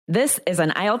This is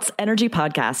an IELTS Energy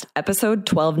Podcast, episode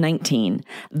 1219,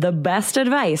 the best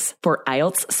advice for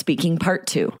IELTS speaking part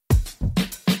 2.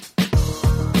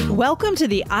 Welcome to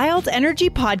the IELTS Energy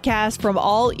Podcast from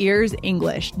All Ears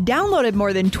English, downloaded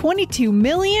more than 22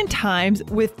 million times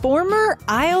with former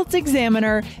IELTS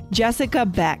examiner Jessica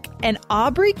Beck and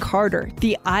Aubrey Carter,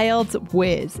 the IELTS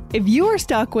whiz. If you are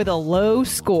stuck with a low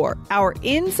score, our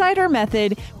Insider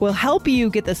Method will help you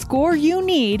get the score you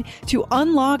need to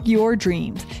unlock your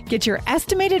dreams. Get your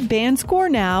estimated band score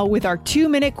now with our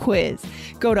 2-minute quiz.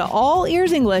 Go to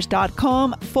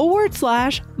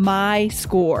allearsenglish.com/my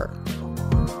score.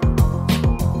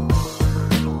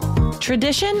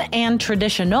 Tradition and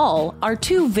traditional are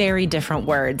two very different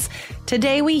words.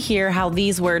 Today we hear how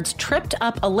these words tripped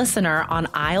up a listener on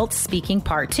IELTS Speaking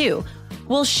Part 2.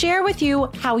 We'll share with you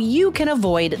how you can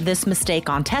avoid this mistake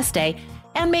on test day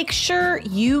and make sure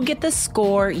you get the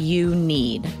score you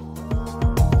need.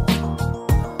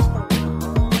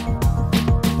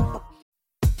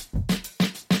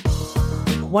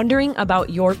 Wondering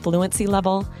about your fluency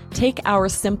level? Take our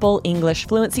simple English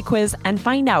fluency quiz and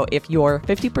find out if you're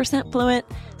 50% fluent,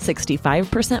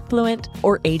 65% fluent,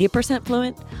 or 80%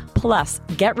 fluent. Plus,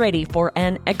 get ready for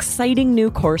an exciting new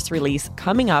course release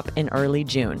coming up in early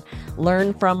June.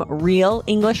 Learn from real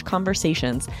English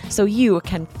conversations so you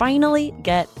can finally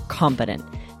get confident.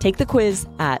 Take the quiz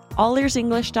at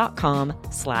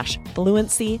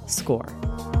allearsenglish.com/fluency score.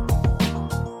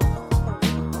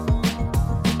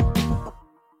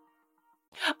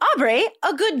 Aubrey,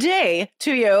 a good day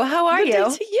to you. How are you?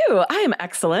 Good day to you. I am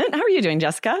excellent. How are you doing,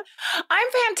 Jessica? I'm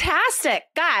fantastic.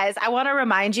 Guys, I want to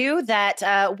remind you that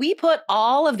we put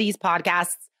all of these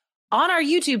podcasts on our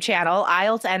YouTube channel,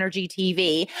 IELTS Energy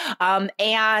TV.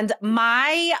 And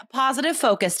my positive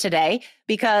focus today,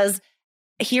 because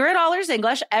here at All Ears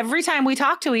English, every time we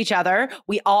talk to each other,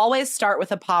 we always start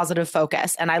with a positive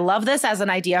focus. And I love this as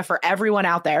an idea for everyone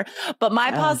out there. But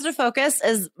my positive focus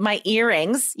is my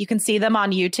earrings. You can see them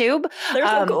on YouTube. They're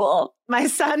so cool. My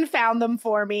son found them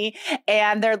for me,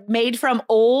 and they're made from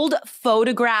old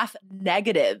photograph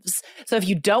negatives. So if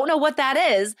you don't know what that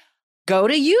is, go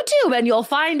to YouTube and you'll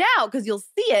find out because you'll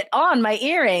see it on my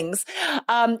earrings.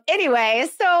 Anyway,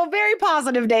 so very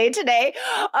positive day today.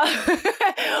 What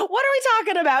are we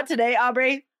talking about today,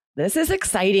 Aubrey? This is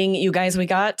exciting. You guys, we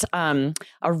got a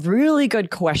really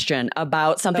good question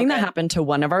about something that happened to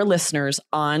one of our listeners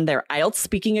on their IELTS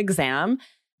speaking exam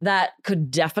that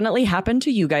could definitely happen to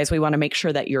you guys. We want to make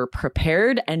sure that you're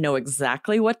prepared and know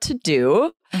exactly what to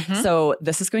do. So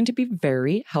this is going to be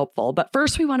very helpful. But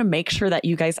first, we want to make sure that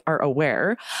you guys are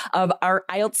aware of our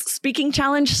IELTS speaking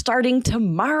challenge starting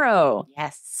tomorrow.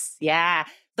 Yes. Yeah.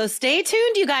 So stay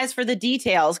tuned, you guys, for the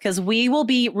details, because we will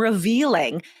be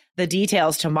revealing the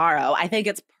details tomorrow. I think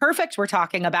it's perfect. We're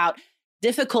talking about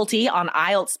difficulty on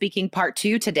IELTS speaking part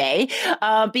 2 today,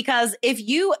 because if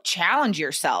you challenge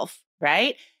yourself,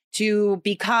 right, to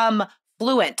become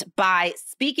fluent by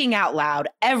speaking out loud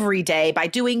every day, by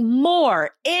doing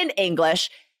more in English,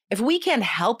 if we can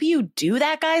help you do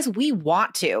that, guys, we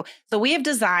want to. So we have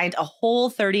designed a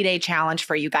whole 30-day challenge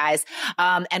for you guys,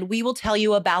 and we will tell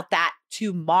you about that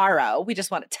tomorrow. We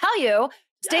just want to tell you,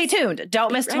 stay tuned.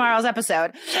 Don't miss tomorrow's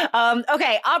episode.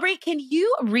 Okay, Aubrey, can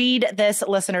you read this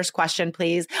listener's question,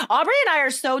 please? Aubrey and I are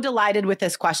so delighted with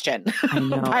this question. I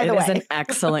know. It is an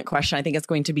excellent question. I think it's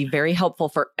going to be very helpful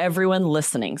for everyone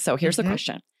listening. So here's the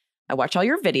question. I watch all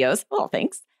your videos. Well,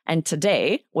 thanks. And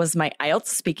today was my IELTS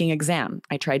speaking exam.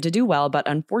 I tried to do well, but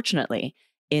unfortunately,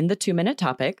 in the 2-minute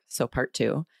topic, so part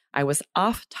 2, I was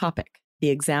off topic. The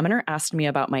examiner asked me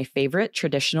about my favorite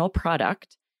traditional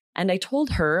product, and I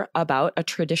told her about a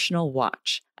traditional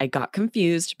watch. I got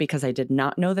confused because I did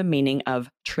not know the meaning of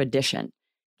tradition.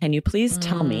 Can you please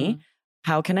tell me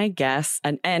how can I guess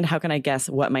and how can I guess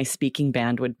what my speaking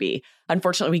band would be?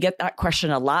 Unfortunately, we get that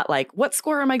question a lot, like, what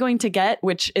score am I going to get?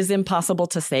 Which is impossible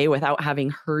to say without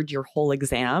having heard your whole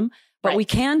exam. But we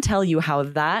can tell you how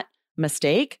that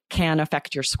mistake can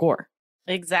affect your score.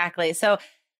 Exactly. So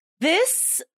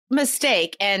this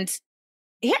mistake, and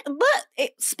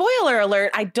spoiler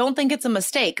alert, I don't think it's a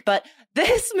mistake, but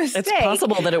this mistake. It's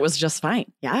possible that it was just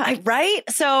fine. Yeah. Right.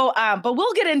 So, but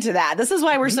we'll get into that. This is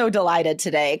why we're so delighted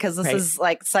today, because this is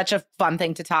like such a fun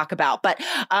thing to talk about. But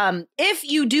if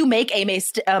you do make a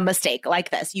mistake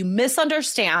like this, you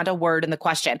misunderstand a word in the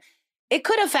question, it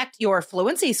could affect your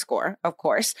fluency score, of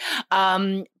course.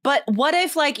 But what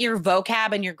if like your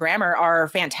vocab and your grammar are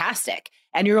fantastic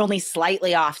and you're only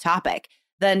slightly off topic?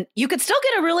 Then you could still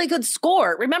get a really good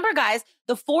score. Remember, guys,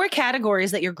 the 4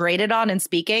 categories that you're graded on in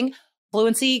speaking,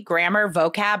 fluency, grammar,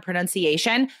 vocab,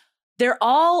 pronunciation, they're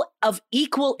all of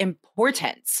equal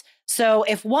importance. So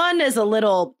if one is a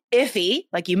little iffy,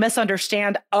 like you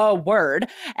misunderstand a word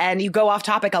and you go off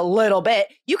topic a little bit,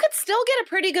 you could still get a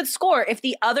pretty good score if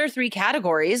the other 3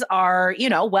 categories are,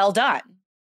 well done.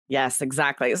 Yes,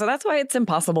 exactly. So that's why it's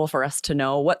impossible for us to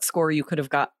know what score you could have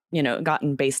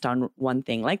gotten based on one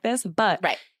thing like this. But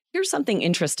here's something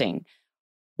interesting.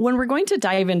 When we're going to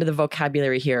dive into the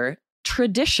vocabulary here,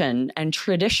 tradition and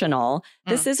traditional,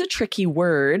 this is a tricky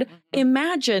word.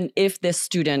 Imagine if this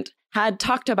student had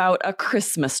talked about a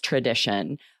Christmas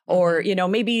tradition or,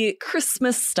 maybe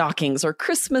Christmas stockings or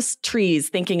Christmas trees,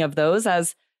 thinking of those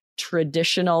as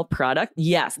traditional product.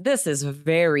 Yes, this is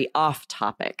very off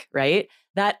topic, right?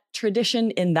 That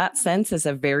tradition in that sense is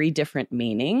a very different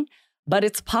meaning, but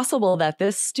it's possible that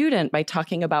this student, by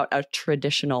talking about a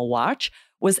traditional watch,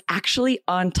 was actually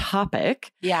on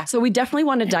topic. Yeah. So we definitely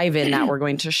want to dive in that. We're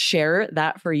going to share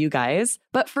that for you guys.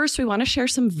 But first, we want to share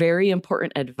some very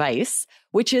important advice,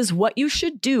 which is what you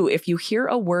should do if you hear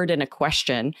a word in a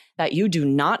question that you do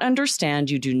not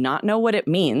understand, you do not know what it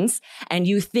means, and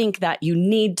you think that you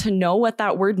need to know what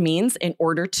that word means in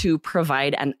order to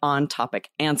provide an on-topic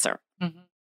answer.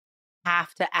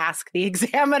 Have to ask the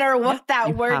examiner what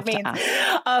that word means.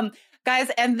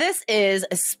 Guys, and this is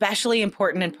especially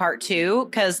important in part 2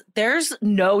 because there's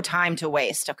no time to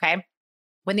waste, okay?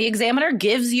 When the examiner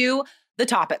gives you the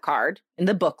topic card in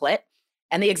the booklet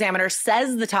and the examiner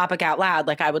says the topic out loud,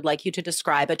 like I would like you to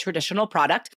describe a traditional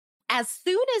product, as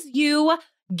soon as you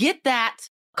get that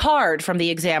card from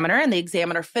the examiner and the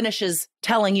examiner finishes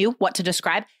telling you what to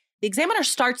describe, the examiner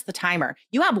starts the timer.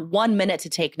 You have 1 minute to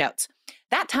take notes.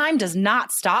 That time does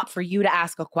not stop for you to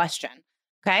ask a question.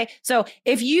 Okay. So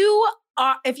if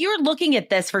you're looking at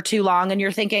this for too long and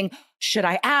you're thinking, should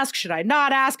I ask? Should I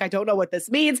not ask? I don't know what this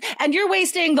means. And you're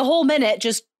wasting the whole minute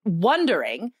just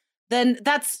wondering, then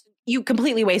you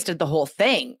completely wasted the whole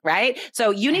thing. Right.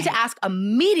 So you need to ask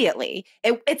immediately.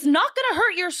 It's not going to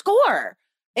hurt your score.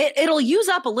 It'll use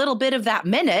up a little bit of that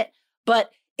minute, but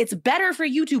it's better for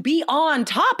you to be on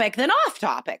topic than off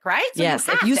topic. Right. So yes.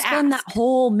 If you spend that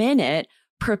whole minute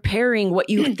preparing what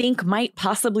you think might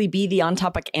possibly be the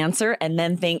on-topic answer and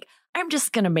then think, I'm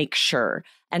just going to make sure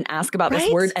and ask about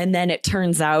this word. And then it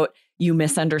turns out you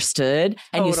misunderstood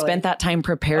and you spent that time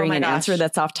preparing an answer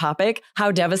that's off topic.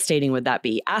 How devastating would that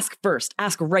be? Ask first.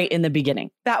 Ask right in the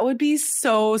beginning. That would be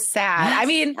so sad. Yes, I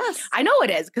mean, I know it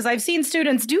is because I've seen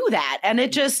students do that. And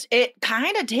it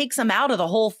kind of takes them out of the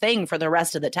whole thing for the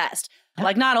rest of the test.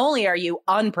 Like not only are you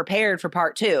unprepared for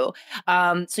part 2,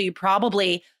 so you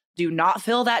probably do not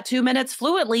fill that 2 minutes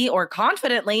fluently or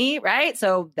confidently, right?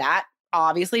 So that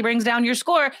obviously brings down your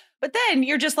score. But then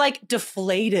you're just like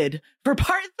deflated for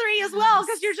part 3 as well,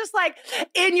 because you're just like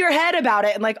in your head about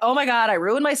it and like, oh my God, I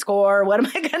ruined my score. What am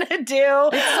I going to do?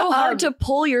 It's so hard to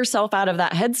pull yourself out of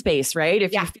that headspace, right?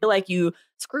 If you feel like you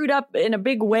screwed up in a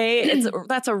big way,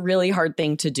 that's a really hard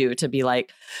thing to do, to be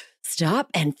like, stop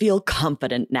and feel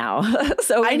confident now.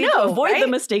 So I need to avoid the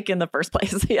mistake in the first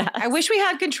place. Yeah. I wish we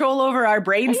had control over our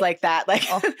brains like that. Like,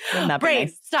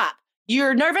 brain, stop.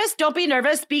 You're nervous. Don't be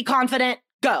nervous. Be confident.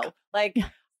 Go. Like,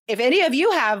 if any of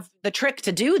you have the trick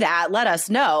to do that, let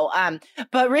us know.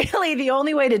 But really, the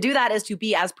only way to do that is to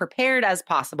be as prepared as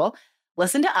possible.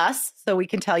 Listen to us so we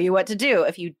can tell you what to do.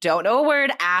 If you don't know a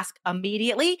word, ask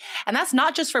immediately. And that's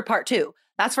not just for part 2.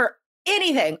 That's for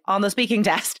anything on the speaking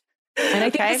test. And I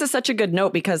think this is such a good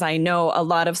note because I know a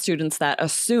lot of students that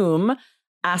assume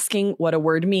asking what a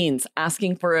word means,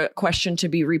 asking for a question to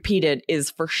be repeated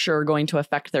is for sure going to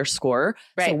affect their score.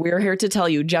 Right. So we're here to tell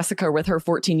you, Jessica, with her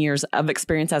 14 years of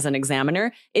experience as an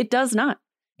examiner, it does not.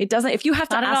 It doesn't. If you have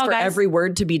to ask for every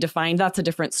word to be defined, that's a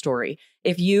different story.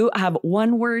 If you have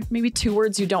one word, maybe 2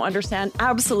 words you don't understand,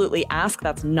 absolutely ask.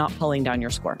 That's not pulling down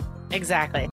your score.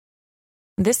 Exactly.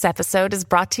 This episode is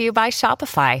brought to you by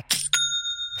Shopify.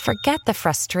 Forget the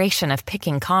frustration of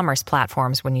picking commerce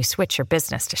platforms when you switch your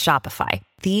business to Shopify,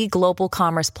 the global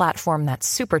commerce platform that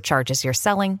supercharges your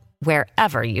selling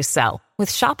wherever you sell. With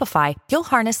Shopify, you'll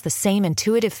harness the same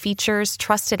intuitive features,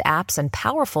 trusted apps, and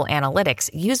powerful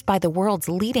analytics used by the world's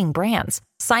leading brands.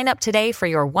 Sign up today for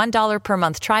your $1 per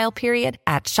month trial period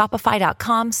at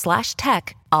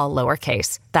shopify.com/tech, all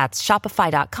lowercase. That's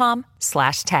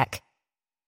shopify.com/tech.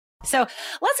 So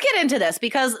let's get into this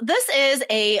because this is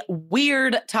a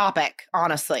weird topic,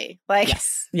 honestly. Like,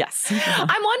 yes.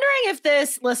 I'm wondering if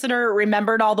this listener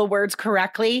remembered all the words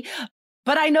correctly,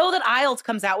 but I know that IELTS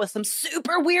comes out with some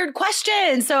super weird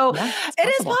questions. So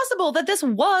it is possible that this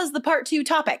was the part 2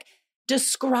 topic.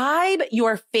 Describe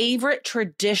your favorite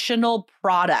traditional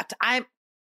product. I'm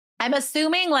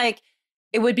assuming like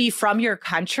it would be from your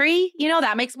country. You know,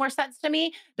 that makes more sense to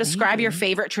me. Describe your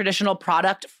favorite traditional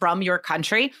product from your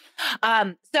country.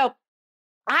 So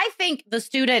I think the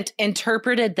student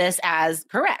interpreted this as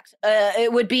correct.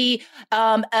 It would be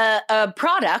a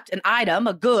product, an item,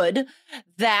 a good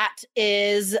that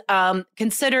is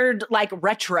considered like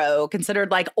retro,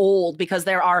 considered like old, because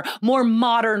there are more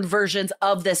modern versions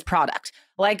of this product.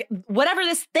 Like whatever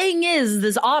this thing is,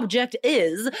 this object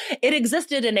is, it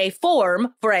existed in a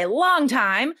form for a long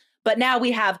time, but now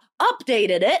we have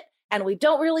updated it and we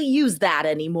don't really use that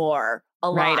anymore.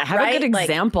 Right. I have a good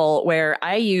example where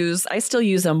I still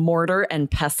use a mortar and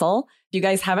pestle. If you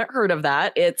guys haven't heard of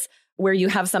that, it's where you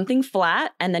have something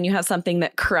flat and then you have something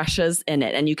that crushes in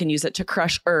it, and you can use it to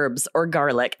crush herbs or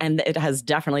garlic. And it has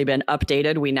definitely been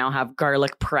updated. We now have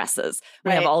garlic presses. We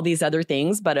have all these other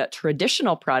things, but a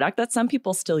traditional product that some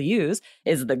people still use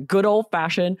is the good old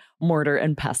fashioned mortar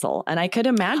and pestle. And I could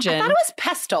imagine. I thought it was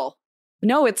pestle.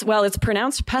 No, it's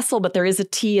pronounced pestle, but there is a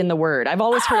T in the word. I've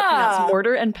always heard it pronounced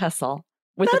mortar and pestle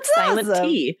with a silent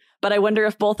T. But I wonder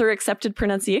if both are accepted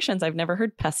pronunciations. I've never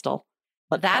heard pestle.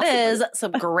 But that is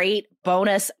some great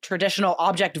bonus traditional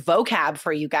object vocab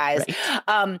for you guys.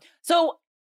 Right. So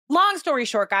long story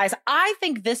short, guys, I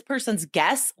think this person's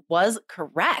guess was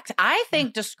correct. I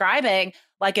think describing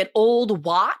like an old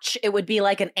watch, it would be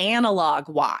like an analog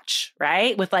watch,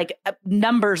 right? With like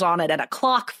numbers on it and a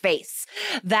clock face.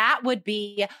 That would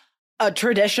be a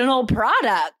traditional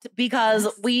product because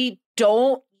we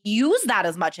don't use that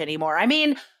as much anymore. I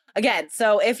mean, again,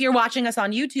 so if you're watching us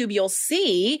on YouTube, you'll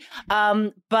see.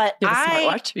 But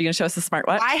smartwatch? Are you going to show us the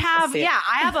smartwatch? I have,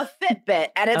 I have a Fitbit,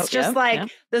 and it's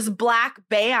this black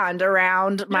band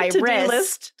around my wrist.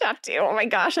 List tattoo. Oh my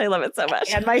gosh, I love it so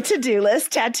much. And my to-do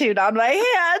list tattooed on my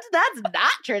hand. That's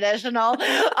not traditional.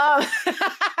 I'm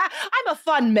a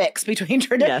fun mix between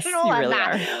traditional and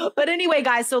that. But anyway,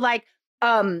 guys, so like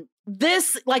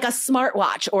this, like a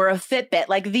smartwatch or a Fitbit,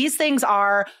 like these things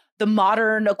are the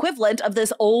modern equivalent of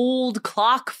this old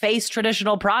clock face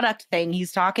traditional product thing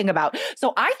he's talking about.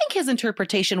 So I think his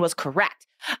interpretation was correct.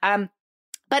 But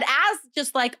as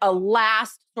just like a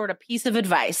last sort of piece of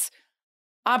advice,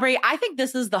 Aubrey, I think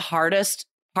this is the hardest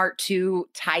part to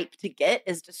type to get,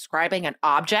 is describing an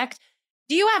object.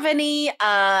 Do you have any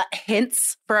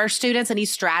hints for our students, any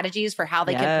strategies for how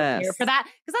they can prepare for that?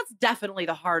 Because that's definitely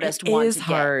the hardest one to get. It is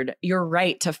hard. You're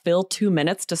right. To fill 2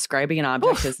 minutes describing an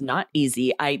object is not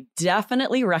easy. I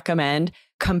definitely recommend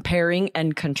comparing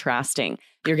and contrasting.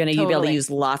 You're going to be able to use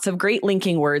lots of great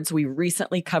linking words. We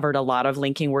recently covered a lot of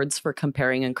linking words for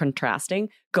comparing and contrasting.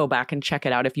 Go back and check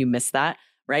it out if you missed that,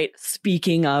 right?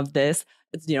 Speaking of this,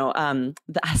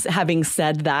 having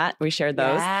said that, we shared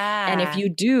those. Yeah. And if you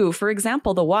do, for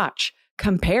example, the watch,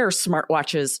 compare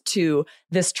smartwatches to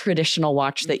this traditional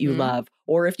watch that you love.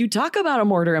 Or if you talk about a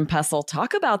mortar and pestle,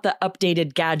 talk about the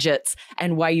updated gadgets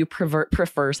and why you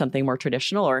prefer something more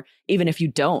traditional. Or even if you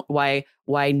don't, why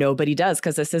nobody does,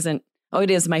 because this isn't,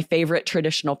 it is my favorite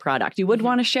traditional product. You would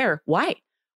want to share why.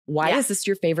 Why is this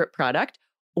your favorite product?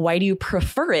 Why do you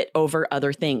prefer it over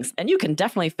other things? And you can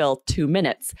definitely fill 2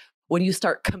 minutes when you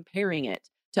start comparing it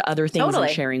to other things and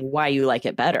sharing why you like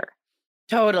it better.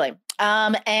 Totally.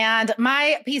 And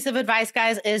my piece of advice,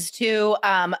 guys, is to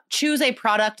choose a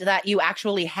product that you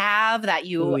actually have, that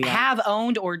you have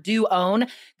owned or do own,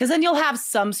 because then you'll have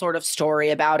some sort of story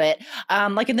about it.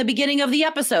 Like in the beginning of the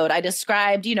episode, I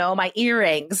described, my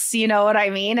earrings, you know what I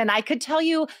mean? And I could tell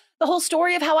you the whole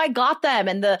story of how I got them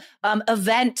and the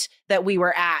event that we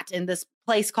were at in this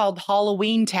place called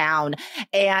Halloween Town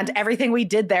and everything we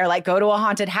did there, like go to a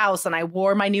haunted house, and I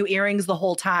wore my new earrings the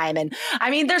whole time. And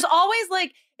I mean, there's always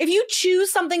like, if you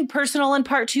choose something personal in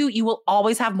part 2, you will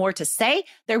always have more to say.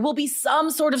 There will be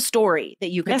some sort of story that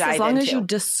you can dive into. As long as you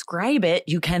describe it,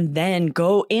 you can then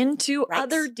go into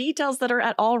other details that are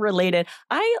at all related.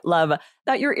 I love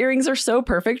that your earrings are so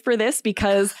perfect for this,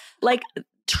 because like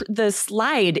the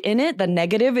slide in it, the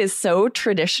negative is so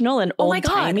traditional and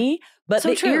old-timey. But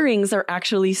the earrings are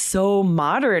actually so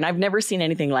modern. I've never seen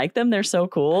anything like them. They're so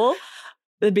cool.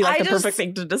 It'd be like the perfect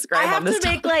thing to describe on this. I have to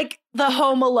make like the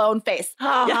Home Alone face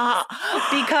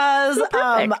because,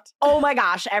 oh my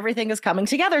gosh, everything is coming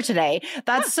together today.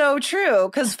 That's so true.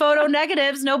 Because photo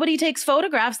negatives, nobody takes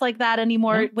photographs like that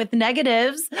anymore with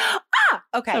negatives.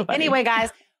 Okay. So anyway,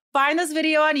 guys. Find this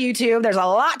video on YouTube. There's a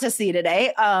lot to see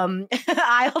today.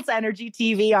 IELTS Energy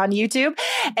TV on YouTube.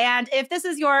 And if this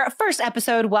is your first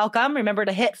episode, welcome. Remember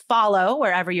to hit follow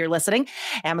wherever you're listening.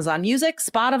 Amazon Music,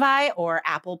 Spotify, or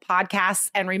Apple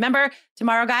Podcasts. And remember,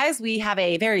 tomorrow, guys, we have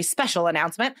a very special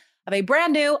announcement of a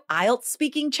brand new IELTS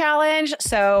speaking challenge.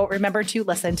 So remember to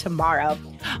listen tomorrow.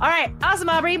 All right. Awesome,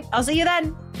 Aubrey. I'll see you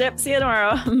then. Yep. See you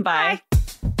tomorrow. Bye.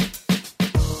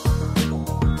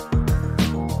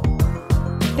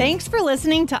 Thanks for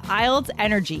listening to IELTS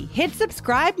Energy. Hit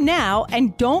subscribe now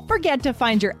and don't forget to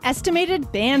find your estimated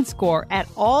band score at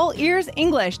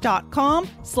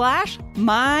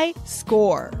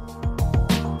allearsenglish.com/myscore.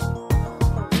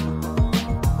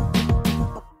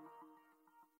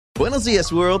 Buenos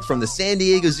dias, world, from the San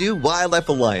Diego Zoo Wildlife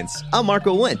Alliance. I'm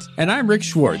Marco Wendt. And I'm Rick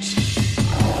Schwartz.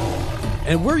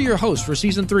 And we're your hosts for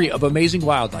Season 3 of Amazing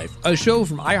Wildlife, a show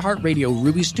from iHeartRadio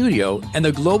Ruby Studio and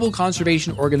the global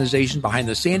conservation organization behind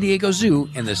the San Diego Zoo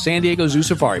and the San Diego Zoo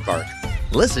Safari Park.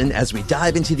 Listen as we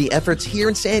dive into the efforts here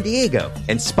in San Diego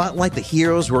and spotlight the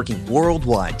heroes working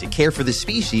worldwide to care for the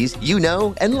species you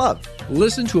know and love.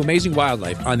 Listen to Amazing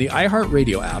Wildlife on the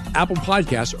iHeartRadio app, Apple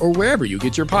Podcasts, or wherever you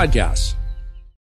get your podcasts.